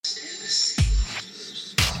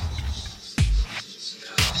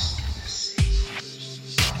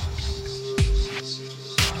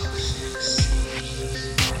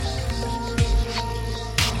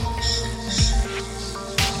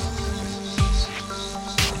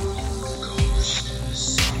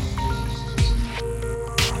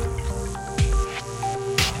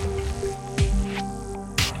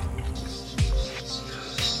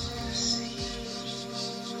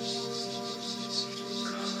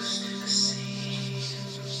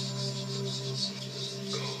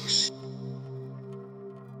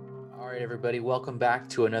right, everybody, welcome back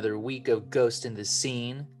to another week of Ghost in the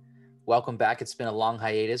Scene. Welcome back. It's been a long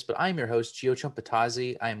hiatus, but I'm your host, Gio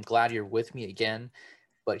Chumpatazzi. I am glad you're with me again.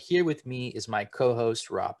 But here with me is my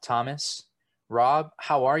co-host, Rob Thomas. Rob,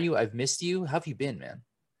 how are you? I've missed you. How have you been, man?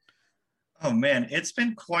 Oh, man, it's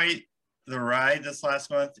been quite the ride this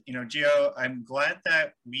last month. Gio, I'm glad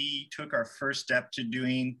that we took our first step to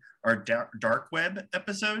doing our dark web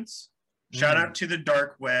episomes. Shout out to the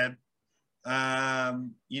dark web.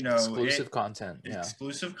 Exclusive content. Yeah.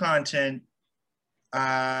 Exclusive content.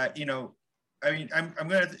 I'm going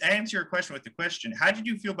to answer your question with the question: how did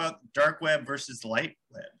you feel about dark web versus light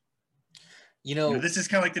web? This is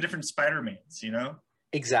kind of like the different Spider-Mans.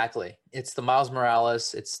 Exactly. It's the Miles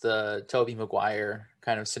Morales. It's the Tobey Maguire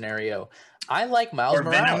kind of scenario. I like Miles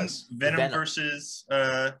Morales. Venom versus.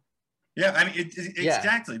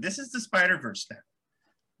 Exactly. This is the Spider-Verse now.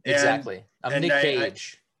 Exactly. I'm Nick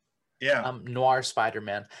Cage. I'm Noir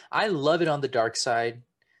Spider-Man. I love it on the dark side.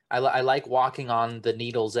 I like walking on the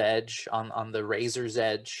needle's edge, on the razor's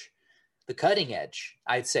edge, the cutting edge,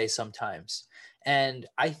 I'd say sometimes. And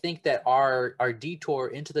I think that our detour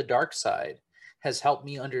into the dark side has helped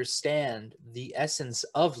me understand the essence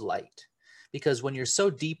of light. Because when you're so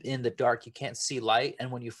deep in the dark, you can't see light. And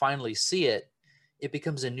when you finally see it, it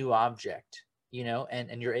becomes a new object,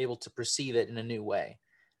 and you're able to perceive it in a new way.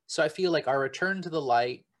 So I feel like our return to the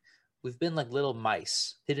light, we've been like little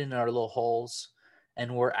mice hidden in our little holes,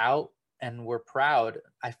 and we're out and we're proud.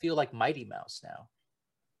 I feel like Mighty Mouse now.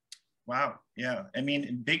 Wow. Yeah. I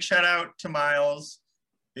mean, big shout out to Miles.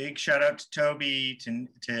 Big shout out to Toby, to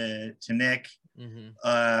Nick,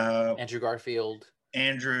 Andrew Garfield,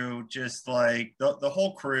 Andrew, just like the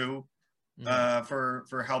whole crew,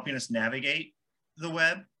 for helping us navigate the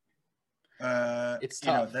web. It's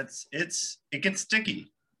tough. It gets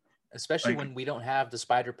sticky, especially when we don't have the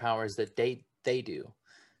spider powers that they do.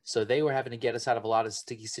 So they were having to get us out of a lot of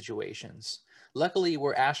sticky situations. Luckily,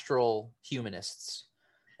 we're astral humanists,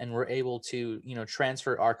 and we're able to,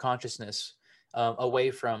 transfer our consciousness away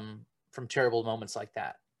from terrible moments like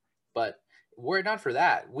that. But were it not for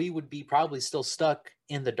that, we would be probably still stuck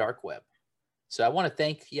in the dark web. So I want to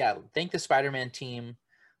thank the Spider-Man team.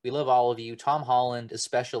 We love all of you. Tom Holland,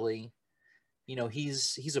 especially.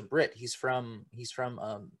 He's a Brit. He's from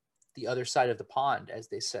the other side of the pond, as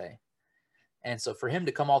they say. And so for him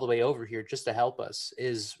to come all the way over here just to help us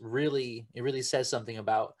it really says something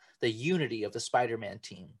about the unity of the Spider-Man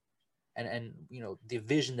team and the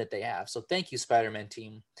vision that they have. So thank you, Spider-Man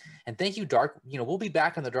team. And thank you, we'll be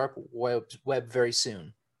back on the dark web very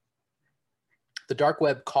soon. The dark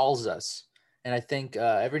web calls us. And I think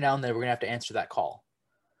every now and then we're gonna have to answer that call.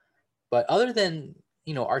 But other than,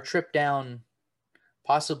 our trip down,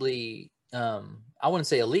 possibly, I wouldn't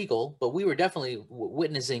say illegal, but we were definitely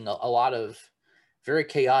witnessing a lot of very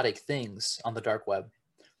chaotic things on the dark web.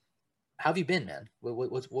 How have you been, man?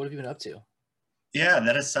 What have you been up to? Yeah,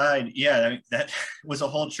 that aside, that was a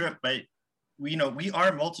whole trip. But we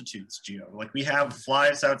are multitudes, Gio. Like, we have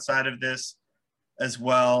lives outside of this as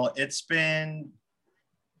well. It's been,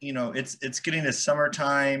 it's getting to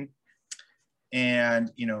summertime,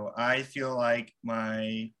 and I feel like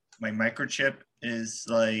my microchip is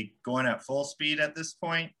like going at full speed at this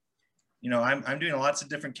point. I'm doing lots of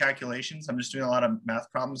different calculations. I'm just doing a lot of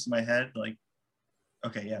math problems in my head. Like,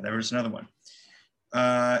 okay, yeah, there was another one.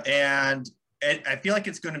 And I feel like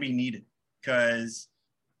it's going to be needed, because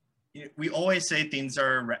we always say things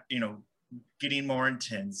are, getting more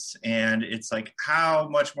intense. And it's like, how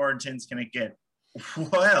much more intense can it get?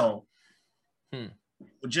 Well,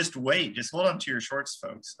 just wait. Just hold on to your shorts,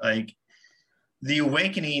 folks. Like, the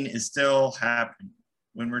awakening is still happening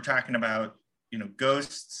when we're talking about,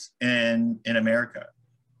 ghosts in America,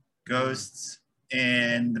 ghosts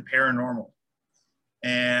in the paranormal.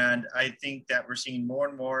 And I think that we're seeing more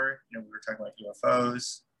and more, we were talking about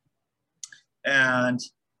UFOs, and,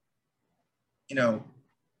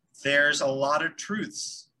 there's a lot of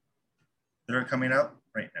truths that are coming up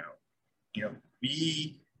right now.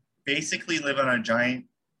 We basically live on a giant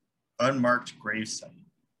unmarked gravesite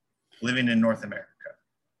living in North America.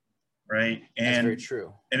 Right. And that's very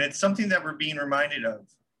true. And it's something that we're being reminded of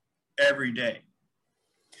every day.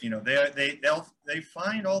 They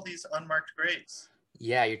find all these unmarked graves.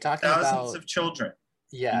 Yeah, you're talking thousands of children.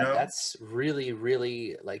 Yeah, that's really,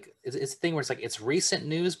 really, like, it's a thing where it's like, it's recent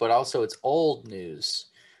news, but also it's old news,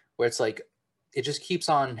 where it's like, it just keeps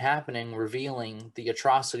on happening, revealing the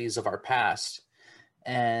atrocities of our past.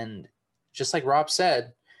 And just like Rob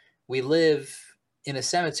said, we live in a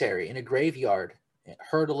cemetery, in a graveyard,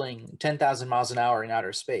 hurtling 10,000 miles an hour in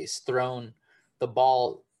outer space, the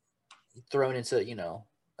ball thrown into,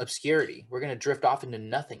 obscurity. We're going to drift off into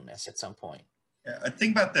nothingness at some point. Yeah,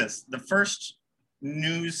 think about this. The first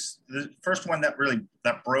one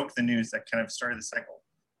that broke the news that kind of started the cycle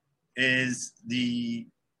is the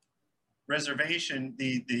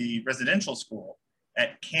residential school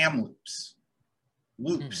at Kamloops.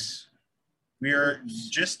 Loops. We are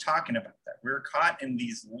just talking about that. We were caught in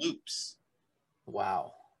these loops.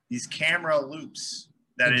 Wow. These camera loops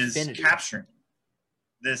that is capturing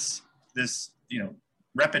this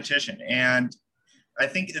repetition. And I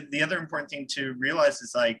think the other important thing to realize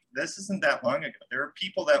is like, this isn't that long ago. There are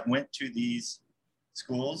people that went to these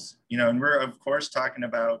schools, and we're of course talking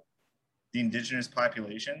about the indigenous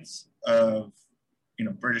populations of,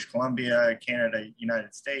 British Columbia, Canada,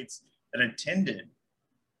 United States that attended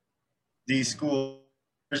these schools.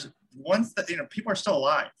 There's ones that, people are still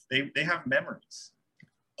alive. They have memories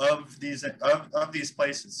of these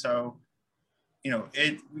places. So,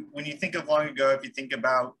 when you think of long ago, if you think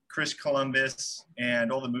about Chris Columbus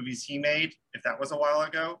and all the movies he made, if that was a while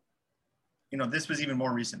ago, this was even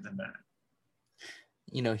more recent than that.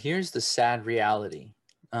 Here's the sad reality.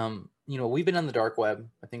 We've been on the dark web.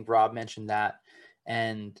 I think Rob mentioned that.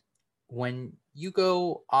 And when you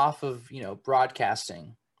go off of,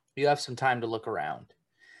 broadcasting, you have some time to look around.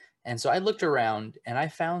 And so I looked around and I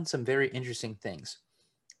found some very interesting things.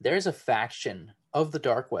 There's a faction of the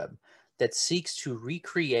dark web that seeks to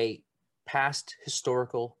recreate past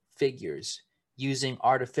historical figures using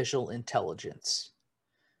artificial intelligence.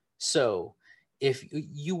 So if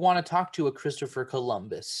you want to talk to a Christopher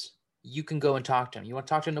Columbus, you can go and talk to him. You want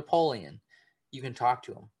to talk to Napoleon, you can talk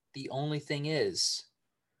to him. The only thing is,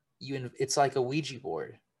 it's like a Ouija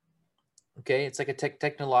board. Okay, it's like a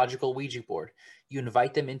technological Ouija board. You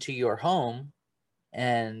invite them into your home,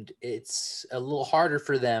 and it's a little harder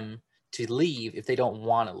for them to leave if they don't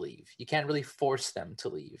want to leave. You can't really force them to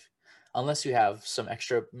leave unless you have some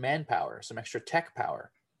extra manpower, some extra tech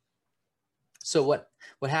power. So what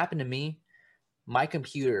happened to me, my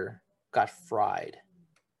computer got fried.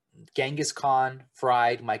 Genghis Khan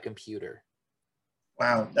fried my computer.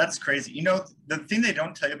 Wow, that's crazy. The thing they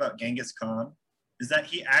don't tell you about Genghis Khan is that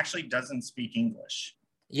he actually doesn't speak English.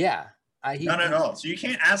 Yeah. None at all. So you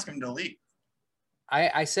can't ask him to leave.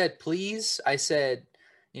 I said, please. I said,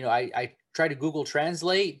 I tried to Google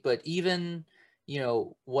Translate, but even,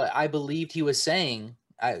 what I believed he was saying,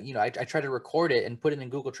 I tried to record it and put it in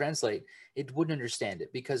Google Translate. It wouldn't understand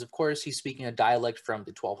it because, of course, he's speaking a dialect from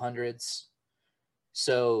the 1200s.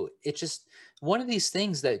 So it's just one of these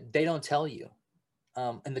things that they don't tell you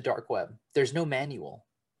in the dark web. There's no manual.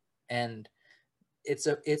 And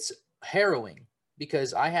it's harrowing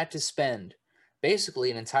because I had to spend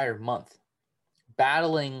basically an entire month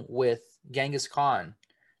battling with Genghis Khan,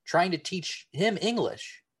 trying to teach him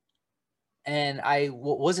English. And I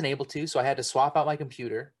wasn't able to, so I had to swap out my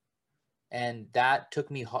computer. And that took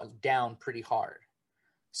me down pretty hard.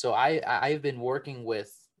 So I've been working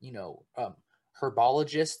with,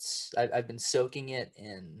 herbologists. I've been soaking it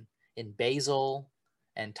in basil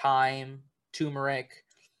and thyme, turmeric,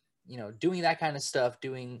 doing that kind of stuff,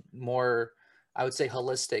 doing more, I would say,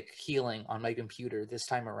 holistic healing on my computer this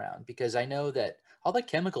time around, because I know that all the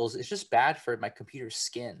chemicals, it's just bad for my computer's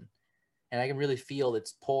skin. And I can really feel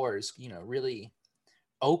its pores, really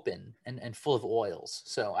open and full of oils.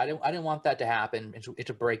 So I didn't want that to happen and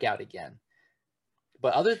to break out again.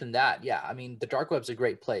 But other than that, yeah, I mean, the dark web's a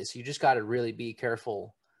great place. You just got to really be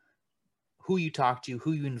careful who you talk to,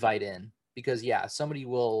 who you invite in, because yeah, somebody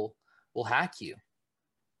will hack you.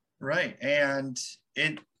 Right. And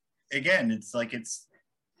it's like it's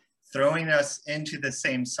throwing us into the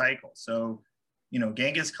same cycle. So,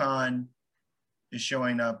 Genghis Khan is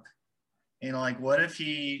showing up, what if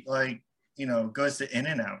he goes to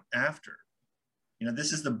In-N-Out after?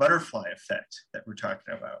 This is the butterfly effect that we're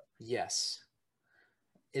talking about. Yes.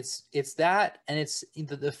 It's that, and it's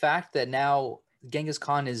the fact that now Genghis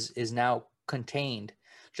Khan is now contained,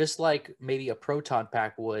 just like maybe a proton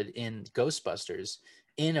pack would in Ghostbusters,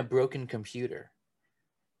 in a broken computer.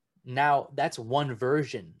 Now that's one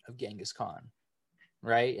version of Genghis Khan,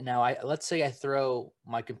 right? And now let's say I throw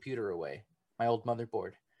my computer away, my old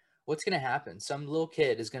motherboard. What's going to happen? Some little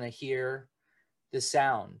kid is going to hear the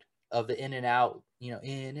sound of the In-N-Out,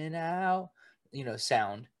 In-N-Out,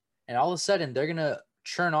 sound. And all of a sudden they're going to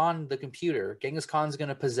turn on the computer. Genghis Khan's going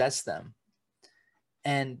to possess them.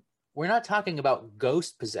 And we're not talking about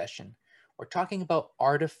ghost possession. We're talking about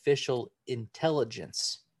artificial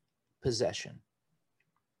intelligence possession.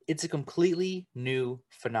 It's a completely new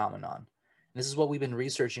phenomenon. And this is what we've been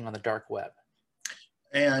researching on the dark web.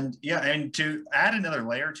 And yeah, and to add another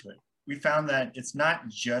layer to it, we found that it's not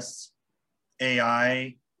just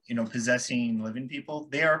AI possessing living people.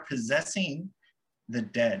 They are possessing the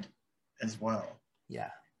dead as well. Yeah.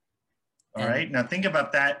 All right. Now think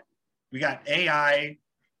about that. We got AI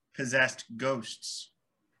possessed ghosts.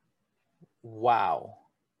 Wow.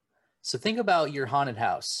 So think about your haunted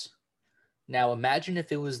house. Now imagine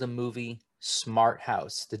if it was the movie Smart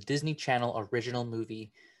House, the Disney Channel original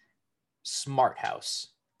movie Smart House.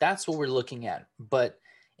 That's what we're looking at. But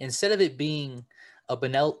instead of it being a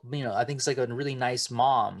I think it's like a really nice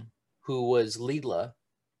mom who was Leela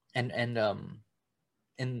and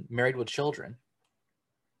Married with Children.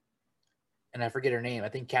 And I forget her name. I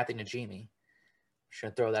think Kathy Najimy.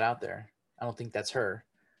 Should throw that out there. I don't think that's her.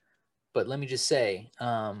 But let me just say,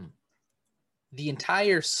 the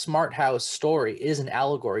entire Smart House story is an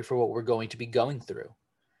allegory for what we're going to be going through.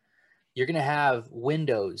 You're going to have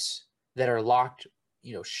windows that are locked,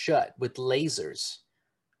 shut with lasers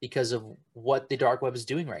because of what the dark web is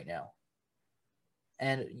doing right now.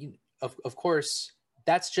 And of course,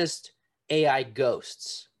 that's just AI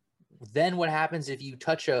ghosts. Then what happens if you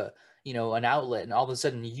touch an outlet and all of a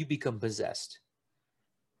sudden you become possessed?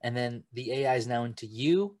 And then the AI is now into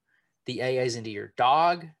you. The AI is into your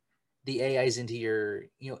dog. The AI is into your,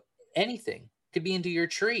 anything. Could be into your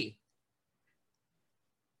tree.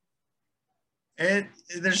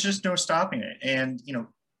 There's just no stopping it. And,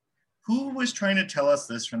 who was trying to tell us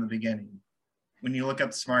this from the beginning? When you look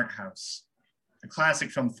up Smart House, a classic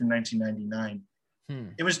film from 1999,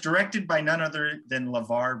 it was directed by none other than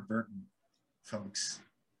LeVar Burton, folks.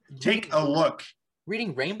 Take a look.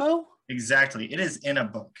 Reading Rainbow? Exactly. It is in a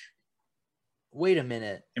book. Wait a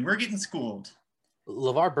minute. And we're getting schooled.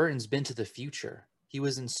 LeVar Burton's been to the future. He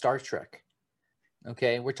was in Star Trek.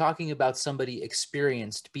 Okay, we're talking about somebody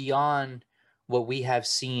experienced beyond what we have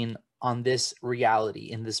seen on this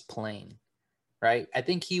reality in this plane, right? I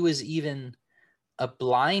think he was even a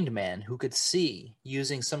blind man who could see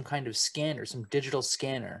using some kind of scanner, some digital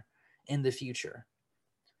scanner in the future.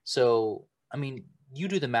 So, I mean, you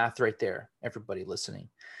do the math right there, everybody listening.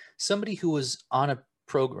 Somebody who was on a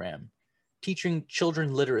program teaching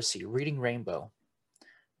children literacy, reading Rainbow,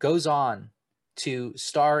 goes on to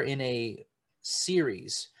star in a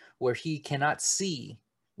series where he cannot see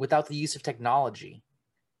without the use of technology.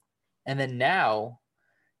 And then now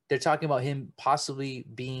they're talking about him possibly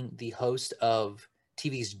being the host of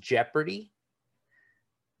TV's Jeopardy.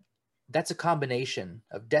 That's a combination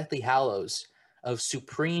of Deathly Hallows, of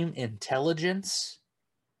supreme intelligence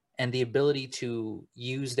and the ability to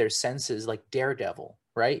use their senses like Daredevil,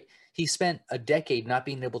 right? He spent a decade not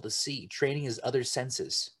being able to see, training his other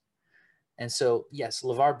senses. And so, yes,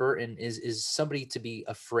 LeVar Burton is somebody to be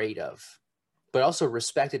afraid of, but also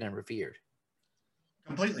respected and revered.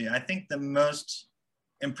 Completely. I think the most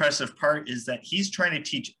impressive part is that he's trying to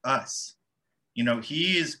teach us.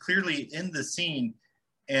 He is clearly in the scene,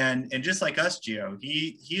 and just like us, Gio,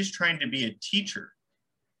 he's trying to be a teacher.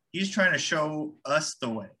 He's trying to show us the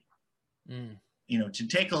way. To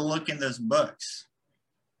take a look in those books,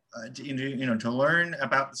 to learn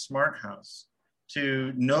about the Smart House,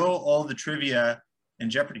 to know all the trivia in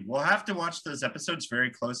Jeopardy. We'll have to watch those episodes very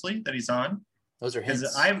closely that he's on. Those are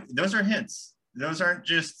hints. Those are hints. Those aren't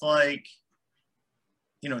just like,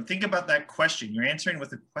 think about that question. You're answering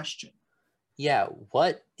with a question. Yeah.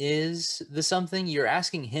 What is the something? You're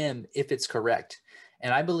asking him if it's correct.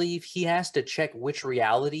 And I believe he has to check which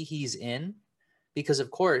reality he's in, because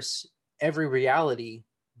of course, every reality,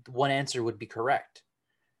 one answer would be correct.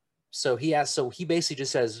 So he basically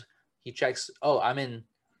just says, he checks, oh, I'm in,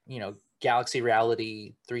 Galaxy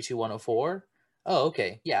Reality 32104. Oh,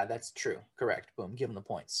 okay. Yeah, that's true. Correct. Boom. Give him the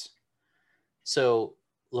points. So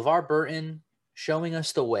LeVar Burton showing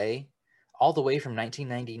us the way all the way from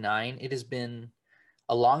 1999. It has been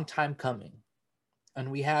a long time coming.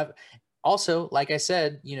 And we have also, like I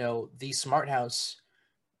said, the Smart House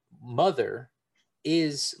mother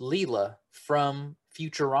is Leela from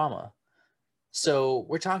Futurama. So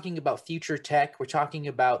we're talking about future tech. We're talking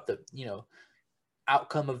about the,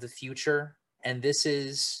 outcome of the future. And this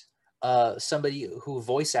is somebody who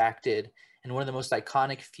voice acted in one of the most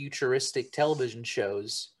iconic futuristic television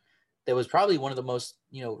shows that was probably one of the most,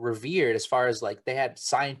 revered, as far as like they had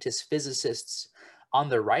scientists, physicists on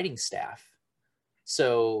their writing staff.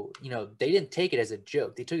 So, they didn't take it as a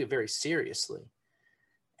joke. They took it very seriously.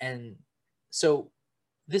 And so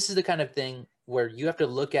this is the kind of thing where you have to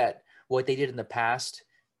look at what they did in the past,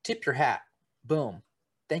 tip your hat, boom.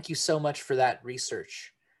 Thank you so much for that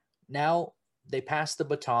research. Now they pass the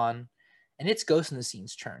baton, and it's Ghost in the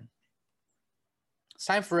Scene's turn. It's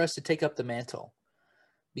time for us to take up the mantle,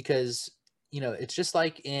 because, it's just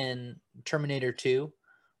like in Terminator 2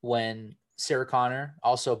 when Sarah Connor,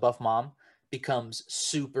 also a buff mom, becomes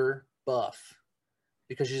super buff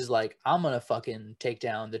because she's like, I'm gonna fucking take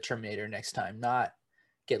down the Terminator next time, not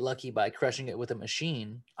get lucky by crushing it with a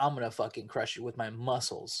machine. I'm gonna fucking crush it with my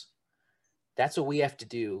muscles. That's what we have to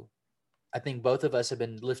do. I think both of us have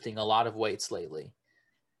been lifting a lot of weights lately,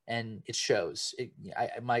 and it shows.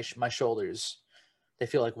 My shoulders, they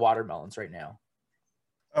feel like watermelons right now.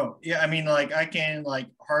 Oh yeah, I mean, like I can like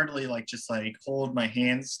hardly like just like hold my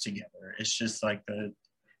hands together. It's just like the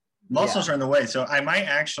muscles are in the way. So I might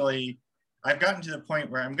actually, I've gotten to the point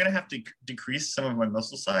where I'm gonna have to decrease some of my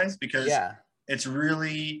muscle size because it's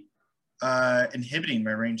really inhibiting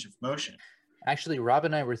my range of motion. Actually, Rob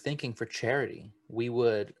and I were thinking for charity, we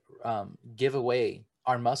would give away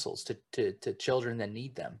our muscles to children that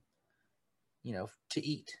need them, you know, to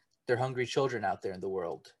eat. They're hungry children out there in the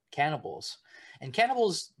world, cannibals. And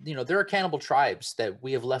cannibals, you know, there are cannibal tribes that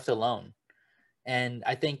we have left alone. And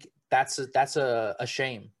I think that's a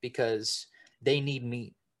shame because they need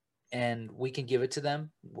meat and we can give it to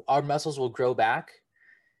them. Our muscles will grow back.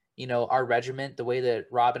 You know, our regiment, the way that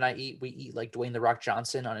Rob and I eat, we eat like Dwayne The Rock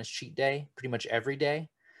Johnson on his cheat day, pretty much every day.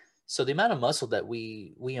 So the amount of muscle that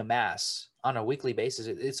we amass on a weekly basis,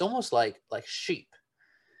 it's almost like sheep.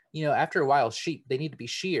 You know, after a while, sheep, they need to be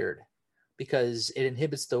sheared because it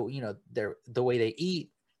inhibits the way they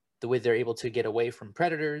eat, the way they're able to get away from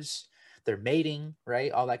predators, their mating,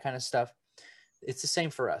 right? All that kind of stuff. It's the same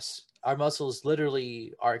for us. Our muscles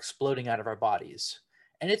literally are exploding out of our bodies.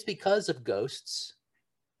 And it's because of ghosts.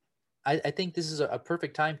 I think this is a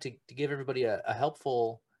perfect time to give everybody a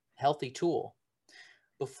helpful, healthy tool.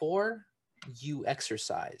 Before you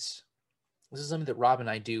exercise, this is something that Rob and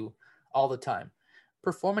I do all the time.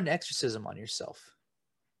 Perform an exorcism on yourself.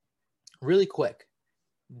 Really quick.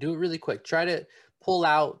 Do it really quick. Try to pull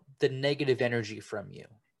out the negative energy from you.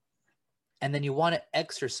 And then you want to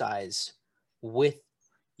exercise with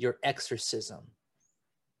your exorcism.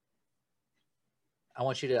 I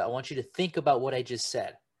want you to think about what I just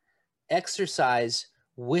said. Exercise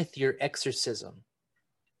with your exorcism.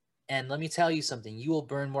 And let me tell you something, you will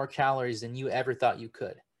burn more calories than you ever thought you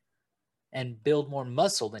could and build more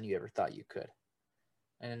muscle than you ever thought you could.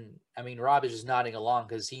 And I mean, Rob is just nodding along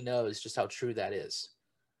because he knows just how true that is.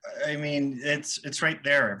 I mean, it's right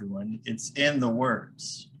there, everyone. It's in the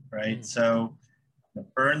words, right? So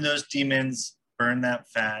burn those demons, burn that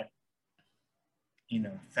fat. You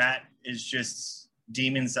know, fat is just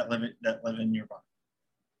demons that live in your body.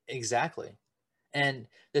 Exactly. And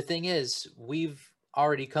the thing is, we've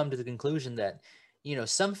already come to the conclusion that, you know,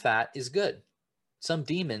 some fat is good. Some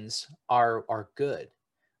demons are good.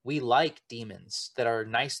 We like demons that are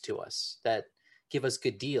nice to us, that give us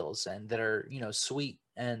good deals and that are, you know, sweet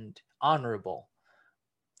and honorable.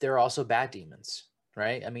 There are also bad demons,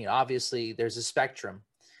 right? I mean, obviously there's a spectrum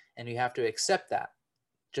and you have to accept that.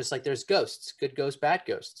 Just like there's ghosts, good ghosts, bad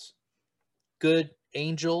ghosts, good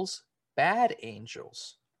angels, bad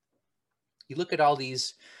angels. You look at all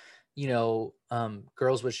these, you know,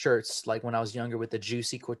 girls with shirts, like when I was younger with the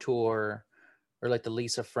Juicy Couture or like the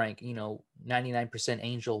Lisa Frank, you know, 99%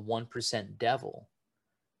 angel, 1% devil.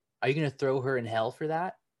 Are you going to throw her in hell for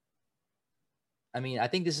that? I mean, I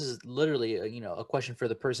think this is literally, a question for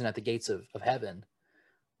the person at the gates of heaven.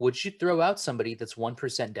 Would you throw out somebody that's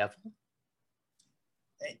 1% devil?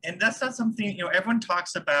 And that's not something, you know, everyone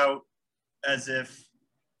talks about as if,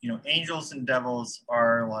 you know, angels and devils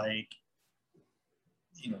are like,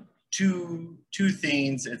 you know, two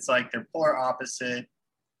things. It's like they're polar opposite.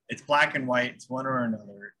 It's black and white. It's one or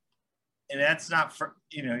another. And that's not,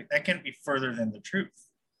 you know, that can't be further than the truth.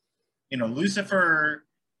 You know, Lucifer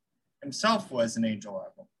himself was an angel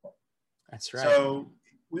at one point. That's right. So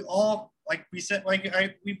we all, like we said,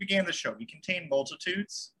 we began the show, we contain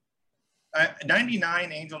multitudes.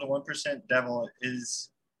 99 angel to 1% devil is,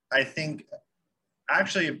 I think,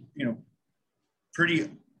 actually, you know, pretty,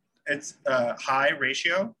 it's a high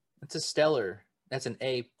ratio. It's a stellar, that's an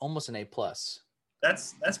A, almost an A plus.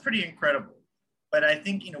 That's pretty incredible. But I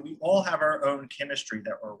think, you know, we all have our own chemistry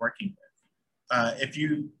that we're working with. If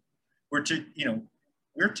you were to, you know,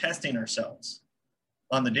 we're testing ourselves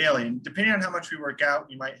on the daily, and depending on how much we work out,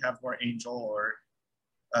 we might have more angel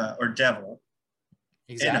or devil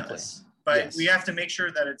in us. But yes, we have to make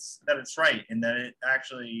sure that it's right and that it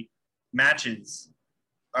actually matches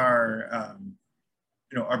our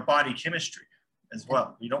you know, our body chemistry as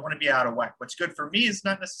well. You don't want to be out of whack. What's good for me is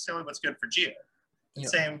not necessarily what's good for Gio. The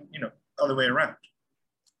same, you know, other way around.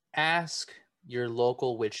 Ask your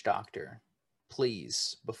local witch doctor,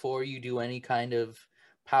 please, before you do any kind of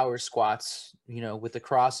power squats, you know, with a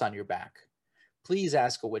cross on your back. Please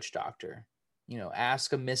ask a witch doctor. You know,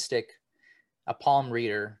 ask a mystic, a palm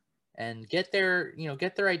reader, and get their,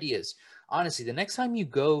 get their ideas. Honestly, the next time you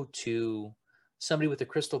go to somebody with a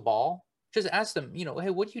crystal ball, just ask them, hey,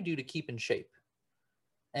 what do you do to keep in shape?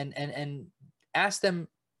 And ask them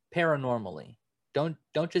paranormally. Don't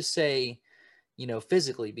just say,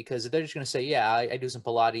 physically, because they're just going to say, yeah, I do some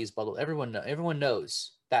Pilates, blah, blah. Everyone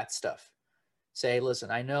knows that stuff. Say, listen,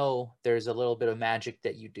 I know there's a little bit of magic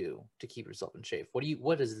that you do to keep yourself in shape.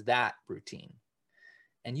 What is that routine?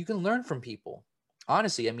 And you can learn from people.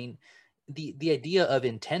 Honestly, I mean, the idea of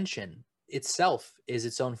intention itself is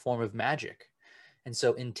its own form of magic. And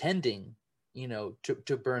so intending,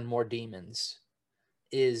 to burn more demons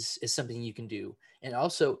is something you can do. And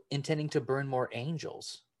also intending to burn more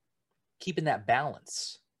angels, keeping that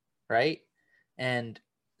balance, right? And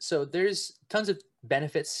so there's tons of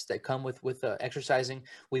benefits that come with exercising.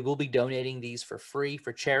 We will be donating these for free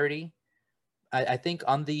for charity. I think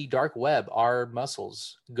on the dark web, our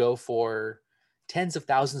muscles go for tens of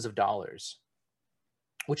thousands of dollars,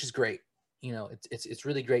 which is great. It's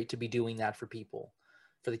really great to be doing that for people,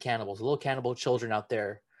 for the cannibals. The little cannibal children out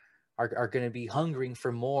there are going to be hungering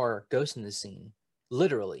for more Ghost in the Scene,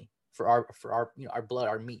 literally, for our our blood,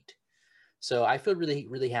 our meat. So I feel really,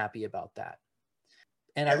 really happy about that.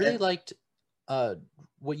 And I really liked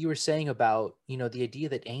what you were saying about, the idea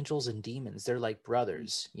that angels and demons, they're like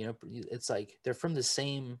brothers, it's like they're from the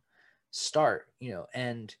same start,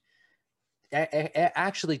 and it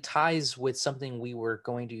actually ties with something we were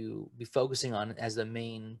going to be focusing on as the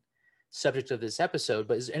main subject of this episode.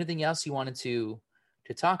 But is there anything else you wanted to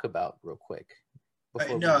talk about real quick?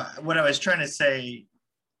 What I was trying to say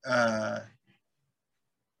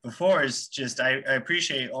before is just I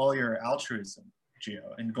appreciate all your altruism,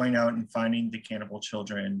 Gio, and going out and finding the cannibal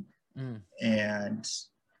children and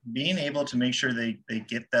being able to make sure they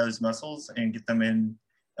get those muscles and get them in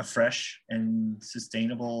a fresh and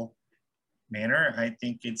sustainable manner. I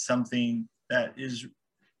think it's something that is,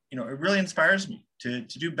 it really inspires me to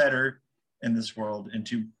do better in this world and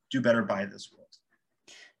to do better by this world.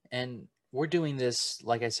 And we're doing this,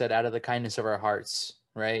 like I said, out of the kindness of our hearts,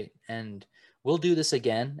 right? And we'll do this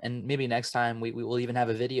again, and maybe next time we will even have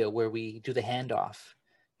a video where we do the handoff,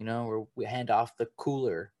 where we hand off the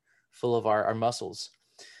cooler full of our muscles.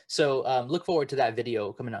 So look forward to that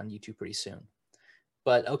video coming out on YouTube pretty soon.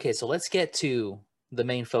 But okay, so let's get to the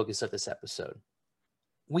main focus of this episode.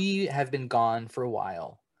 We have been gone for a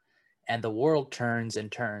while, and the world turns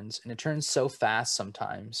and turns, and it turns so fast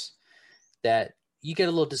sometimes that you get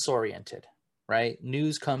a little disoriented, right?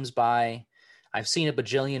 News comes by. I've seen a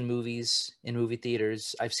bajillion movies in movie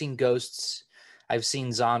theaters. I've seen ghosts. I've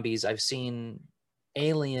seen zombies. I've seen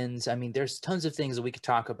aliens. I mean, there's tons of things that we could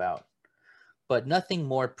talk about, but nothing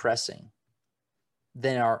more pressing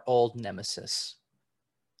than our old nemesis,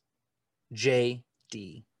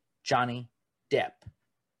 J.D., Johnny Depp.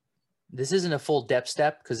 This isn't a full Depp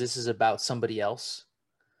step because this is about somebody else,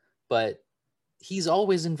 but he's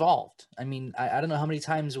always involved. I mean, I don't know how many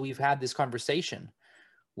times we've had this conversation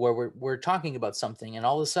where we're talking about something and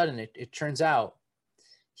all of a sudden it turns out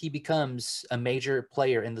he becomes a major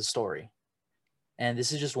player in the story. And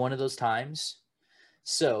this is just one of those times.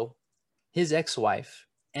 So his ex-wife,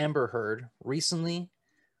 Amber Heard, recently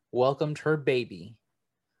welcomed her baby,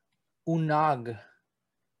 Unag,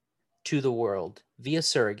 to the world via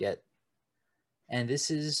surrogate. And this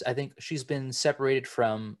is, I think she's been separated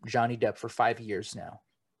from Johnny Depp for 5 years now.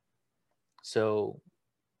 So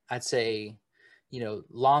I'd say,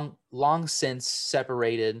 long since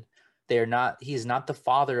separated. He is not the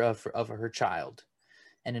father of her child.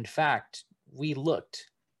 And in fact, we looked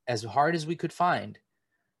as hard as we could find.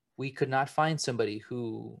 We could not find somebody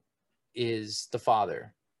who is the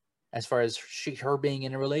father. As far as her being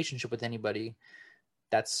in a relationship with anybody,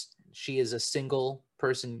 she is a single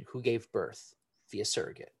person who gave birth via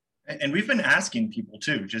surrogate. And we've been asking people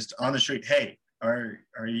too, just on the street, hey, are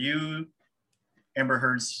you Amber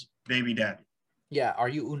Heard's baby daddy? Yeah, are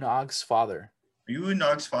you Unag's father? Are you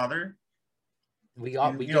Unag's father? We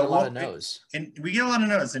get a lot of no's. And we get a lot of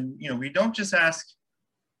no's. And, we don't just ask,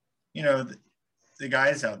 the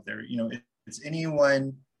guys out there, it's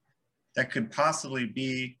anyone that could possibly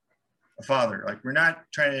be a father. Like, we're not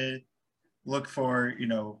trying to look for,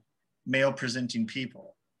 male presenting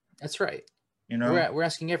people. That's right. We're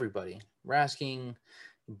asking everybody. We're asking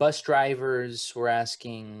bus drivers. We're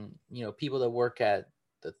asking, people that work at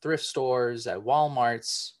the thrift stores, at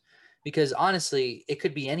Walmarts, because honestly, it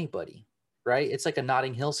could be anybody, right? It's like a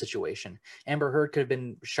Notting Hill situation. Amber Heard could have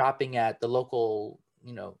been shopping at the local,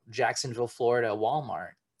 Jacksonville, Florida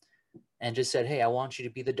Walmart and just said, hey, I want you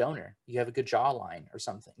to be the donor. You have a good jawline or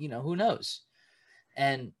something, who knows?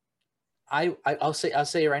 And I'll say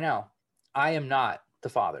it right now. I am not the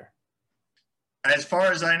father. As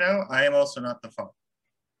far as I know, I am also not the father.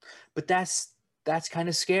 But that's kind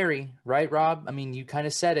of scary, right, Rob? I mean, you kind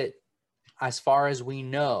of said it. As far as we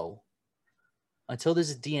know, until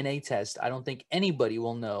there's a DNA test, I don't think anybody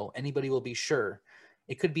will know. Anybody will be sure.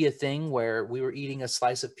 It could be a thing where we were eating a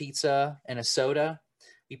slice of pizza and a soda.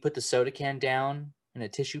 We put the soda can down in a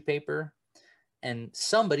tissue paper, and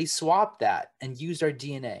somebody swapped that and used our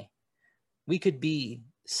DNA. We could be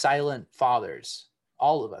silent fathers,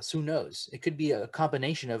 all of us. Who knows? It could be a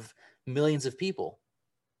combination of millions of people.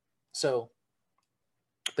 So,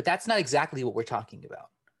 but that's not exactly what we're talking about,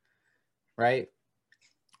 right?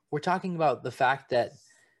 We're talking about the fact that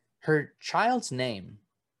her child's name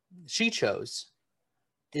she chose,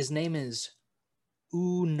 his name is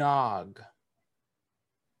Unog,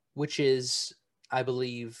 which is, I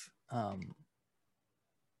believe,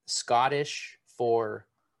 Scottish for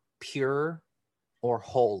pure or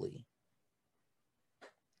holy.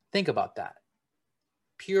 Think about that.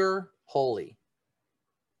 Pure, holy.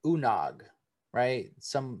 Unog, right?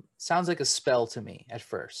 Sounds like a spell to me at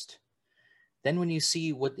first. Then when you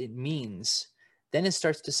see what it means, then it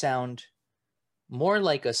starts to sound more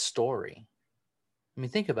like a story. I mean,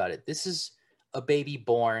 think about it. This is a baby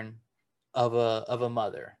born of a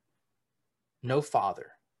mother, no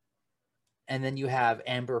father. And then you have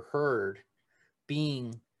Amber Heard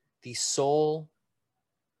being the sole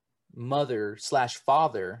mother /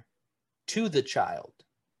 father to the child.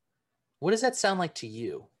 What does that sound like to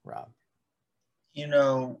you, Rob? You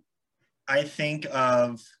know, I think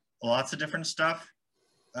of lots of different stuff.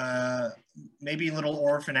 Maybe Little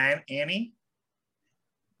Orphan Annie.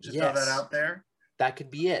 Just throw that out there. That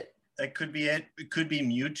could be it. That could be it. It could be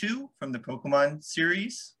Mewtwo from the Pokemon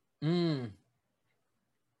series.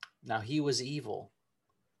 Now, he was evil.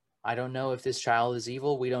 I don't know if this child is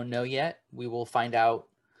evil. We don't know yet. We will find out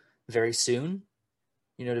very soon,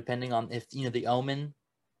 depending on if, the omen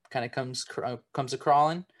kind of comes a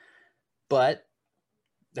crawling. But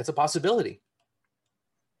that's a possibility.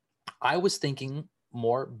 I was thinking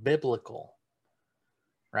more biblical,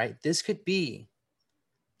 right? This could be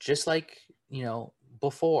just like,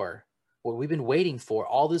 before, what we've been waiting for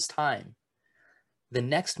all this time, the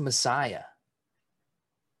next Messiah,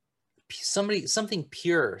 something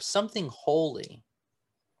pure, something holy,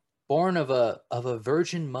 born of a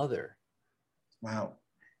virgin mother. Wow.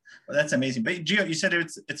 Well, that's amazing. But Gio, you said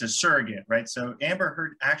it's a surrogate, right? So Amber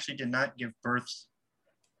Heard actually did not give birth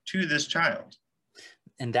to this child.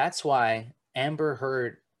 And that's why Amber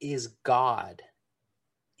Heard is God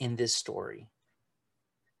in this story.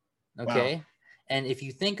 Okay? Wow. And if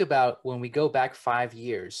you think about when we go back 5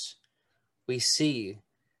 years, we see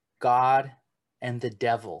God and the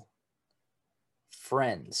devil,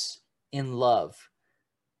 friends, in love.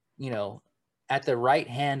 At the right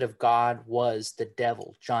hand of God was the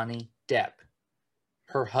devil, Johnny Depp,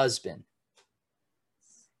 her husband.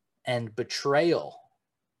 And betrayal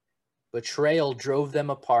drove them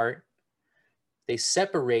apart. They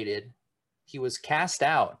separated. He was cast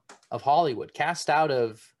out of Hollywood, cast out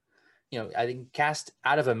of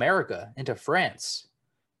America into France.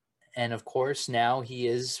 And of course, now he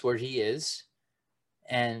is where he is.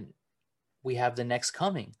 And we have the next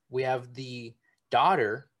coming. We have the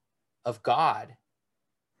daughter of God,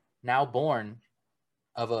 now born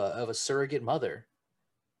of a surrogate mother.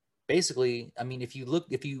 Basically, I mean, if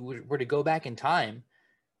you were to go back in time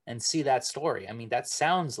and see that story, I mean, that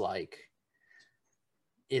sounds like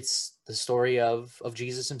it's the story of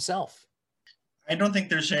Jesus himself. I don't think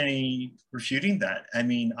there's any refuting that. I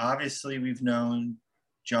mean, obviously, we've known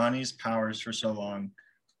Johnny's powers for so long,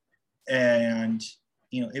 and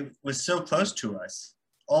it was so close to us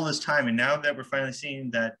all this time, and now that we're finally seeing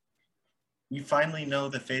that, we finally know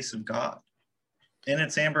the face of God, and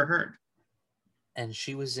it's Amber Heard. And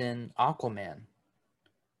she was in Aquaman,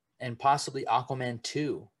 and possibly Aquaman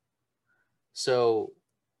 2. So,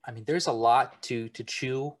 I mean, there's a lot to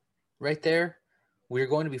chew right there. We're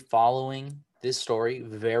going to be following this story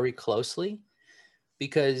very closely,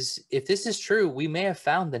 because if this is true, we may have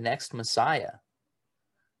found the next Messiah.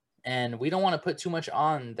 And we don't want to put too much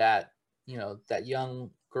on that, that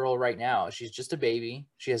young girl right now. She's just a baby.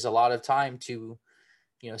 She has a lot of time to,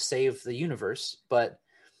 save the universe. But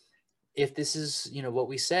if this is, what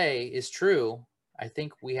we say is true, I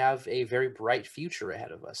think we have a very bright future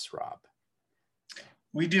ahead of us, Rob.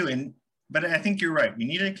 We do. But I think you're right. We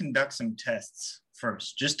need to conduct some tests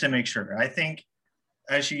first, just to make sure. I think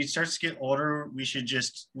as she starts to get older, we should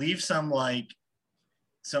just leave some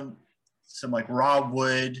raw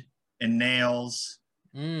wood and nails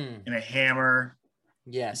and a hammer.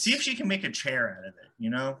 Yes. See if she can make a chair out of it,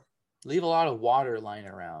 leave a lot of water lying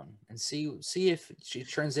around and see if she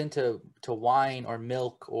turns into wine or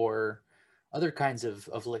milk or other kinds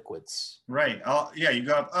of liquids. Right. Oh, yeah. You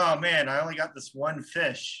go up. Oh man, I only got this one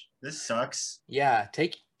fish. This sucks. Yeah,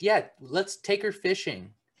 let's take her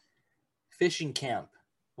fishing camp.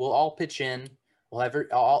 We'll all pitch in. We'll have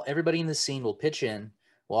everybody in the scene will pitch in.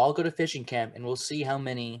 We'll all go to fishing camp and we'll see how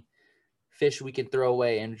many fish we can throw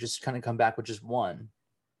away and just kind of come back with just one.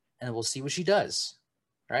 And we'll see what she does.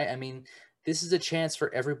 Right? I mean, this is a chance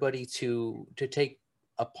for everybody to take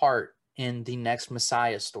a part in the next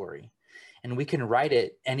Messiah story. And we can write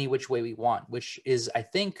it any which way we want, which is, I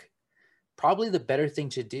think, probably the better thing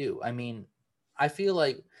to do. I mean, I feel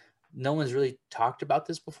like no one's really talked about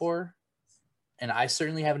this before. And I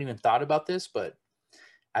certainly haven't even thought about this, but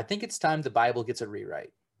I think it's time the Bible gets a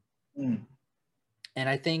rewrite. Mm. And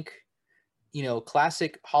I think,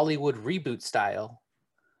 classic Hollywood reboot style,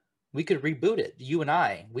 we could reboot it. You and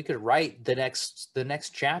I, we could write the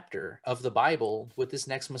next chapter of the Bible with this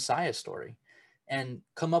next Messiah story and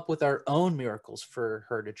come up with our own miracles for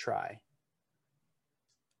her to try.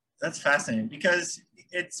 That's fascinating because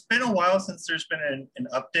it's been a while since there's been an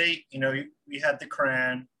update. We had the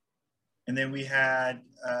Quran, and then we had,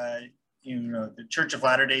 the Church of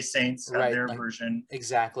Latter-day Saints had their version.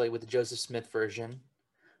 Exactly, with the Joseph Smith version.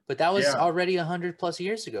 But that was already 100+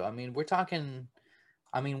 years ago. I mean, we're talking,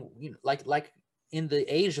 like in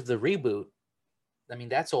the age of the reboot, I mean,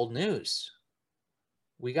 that's old news.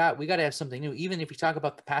 We got to have something new. Even if we talk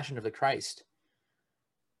about the Passion of the Christ,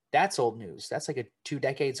 that's old news. That's like 2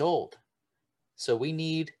 decades old. So we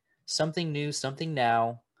need something new, something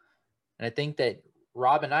now. And I think that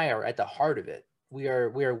Rob and I are at the heart of it. We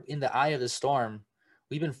are in the eye of the storm.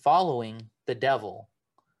 We've been following the devil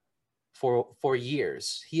for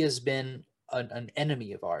years. He has been an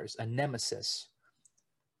enemy of ours, a nemesis.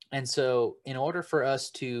 And so in order for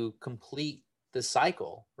us to complete the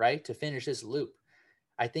cycle, right, to finish this loop,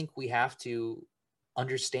 I think we have to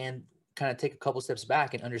understand, kind of take a couple steps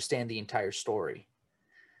back and understand the entire story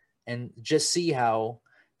and just see how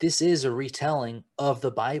this is a retelling of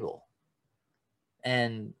the Bible.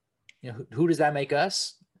 And who does that make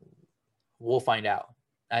us? We'll find out.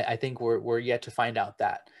 I think we're yet to find out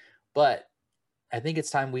that, but I think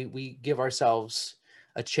it's time we give ourselves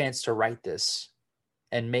a chance to write this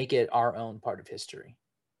and make it our own part of history.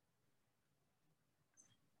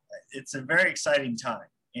 It's a very exciting time.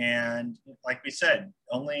 And like we said,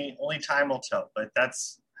 only time will tell, but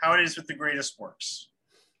that's how it is with the greatest works.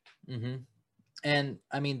 Mm-hmm. And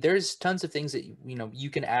I mean, there's tons of things that, you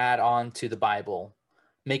can add on to the Bible,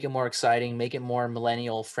 make it more exciting, make it more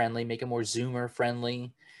millennial friendly, make it more Zoomer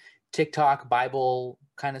friendly, TikTok Bible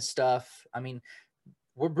kind of stuff. I mean,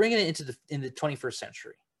 we're bringing it in the 21st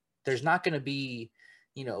century. There's not going to be,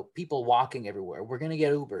 people walking everywhere. We're going to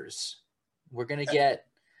get Ubers. We're going to get,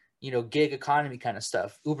 gig economy kind of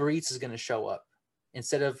stuff. Uber Eats is going to show up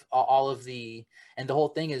instead of all of and the whole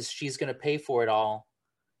thing is she's going to pay for it all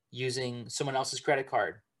using someone else's credit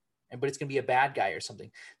card, but it's going to be a bad guy or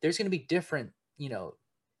something. There's going to be different,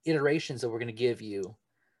 iterations that we're going to give you.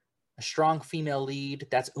 A strong female lead,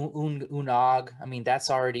 that's Unog. I mean, that's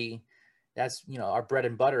our bread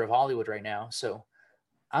and butter of Hollywood right now. So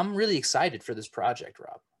I'm really excited for this project,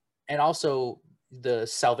 Rob. And also the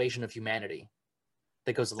salvation of humanity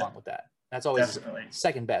that goes along with that. That's always definitely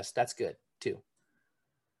second best. That's good too.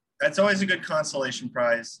 That's always a good consolation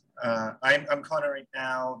prize. I'm calling it right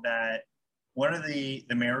now that one of the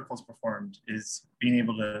miracles performed is being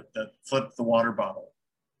able to flip the water bottle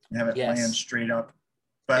and have it land straight up.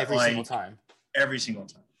 But every single time. Every single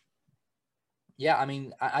time. Yeah, I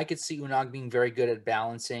mean, I could see Unog being very good at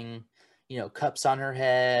balancing, cups on her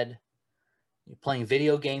head, playing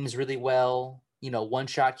video games really well, one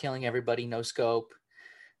shot killing everybody, no scope.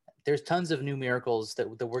 There's tons of new miracles that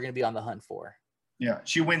we're going to be on the hunt for. Yeah,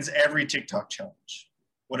 she wins every TikTok challenge,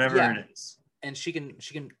 whatever it is. And she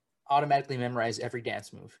can automatically memorize every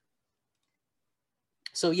dance move.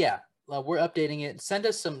 So yeah, we're updating it. Send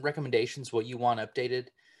us some recommendations what you want updated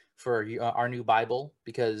for our new Bible,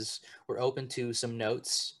 because we're open to some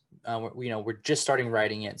notes. We're just starting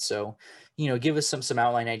writing it, so give us some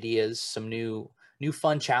outline ideas, some new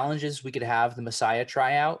fun challenges we could have the Messiah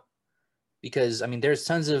try out. Because I mean, there's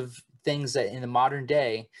tons of things that in the modern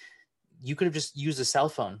day you could have just used a cell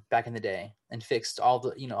phone back in the day and fixed all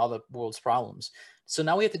the world's problems. So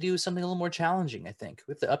now we have to do something a little more challenging. I think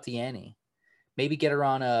we have to up the ante. Maybe get her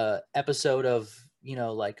on a episode of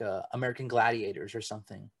like American Gladiators or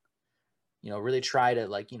something. Really try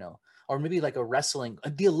to or maybe like a wrestling.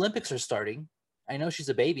 The Olympics are starting. I know she's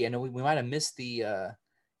a baby. I know we might have missed the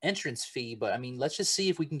entrance fee, but I mean, let's just see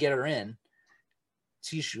if we can get her in.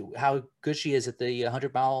 see how good she is at the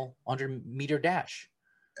 100-meter dash.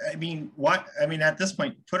 I mean, what? I mean, at this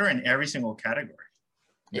point, put her in every single category.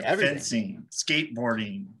 Yeah, everything. Fencing,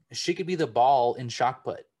 skateboarding. She could be the ball in shot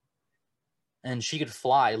put. And she could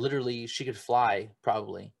fly. Literally, she could fly,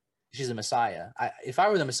 probably. She's a Messiah. If I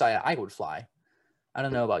were the Messiah, I would fly. I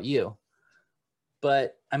don't know about you.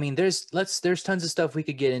 But, I mean, there's tons of stuff we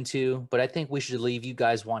could get into, but I think we should leave you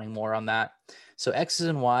guys wanting more on that. So X's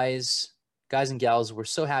and Y's, guys and gals, we're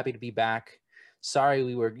so happy to be back. Sorry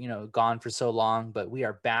we were, gone for so long, but we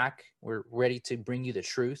are back. We're ready to bring you the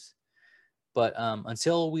truth. But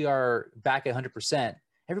until we are back at 100%,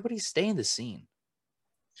 everybody stay in the scene.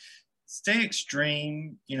 Stay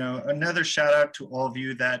extreme. Another shout out to all of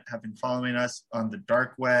you that have been following us on the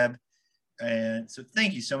dark web. And so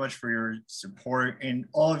thank you so much for your support and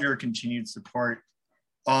all of your continued support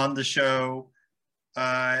on the show.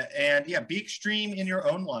 And yeah, be extreme in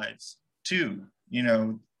your own lives too.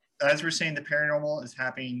 As we're saying, the paranormal is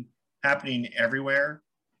happening everywhere,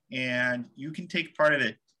 and you can take part of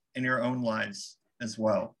it in your own lives as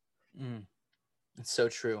well. It's so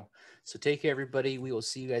true. So take care, everybody. We will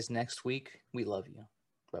see you guys next week. We love you.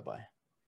 Bye-bye.